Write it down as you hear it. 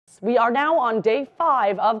We are now on day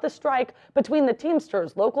 5 of the strike between the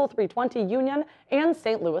Teamsters Local 320 Union and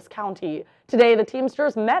St. Louis County. Today, the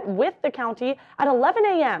Teamsters met with the county at 11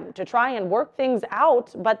 a.m. to try and work things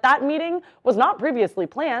out, but that meeting was not previously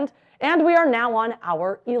planned, and we are now on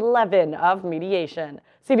hour 11 of mediation.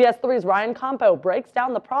 CBS 3's Ryan Campo breaks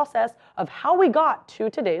down the process of how we got to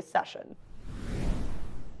today's session.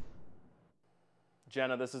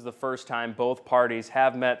 Jenna, this is the first time both parties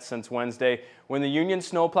have met since Wednesday when the union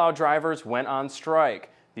snowplow drivers went on strike.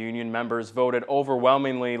 The union members voted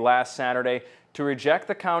overwhelmingly last Saturday to reject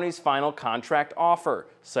the county's final contract offer,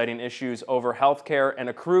 citing issues over health care and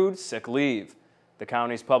accrued sick leave. The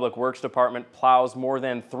county's Public Works Department plows more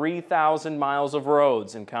than 3,000 miles of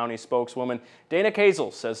roads, and county spokeswoman Dana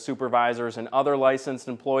Kazel says supervisors and other licensed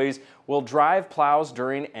employees will drive plows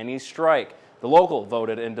during any strike. The local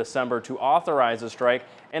voted in December to authorize a strike,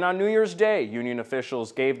 and on New Year's Day, union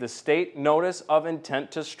officials gave the state notice of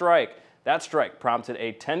intent to strike. That strike prompted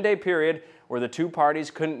a 10-day period where the two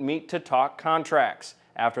parties couldn't meet to talk contracts.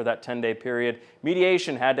 After that 10-day period,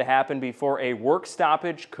 mediation had to happen before a work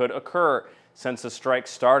stoppage could occur. Since the strike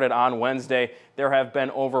started on Wednesday, there have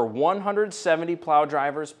been over 170 plow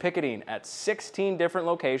drivers picketing at 16 different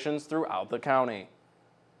locations throughout the county.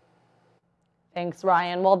 Thanks,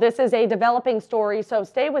 Ryan. Well, this is a developing story, so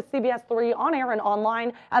stay with CBS 3 on air and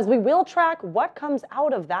online as we will track what comes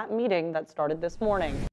out of that meeting that started this morning.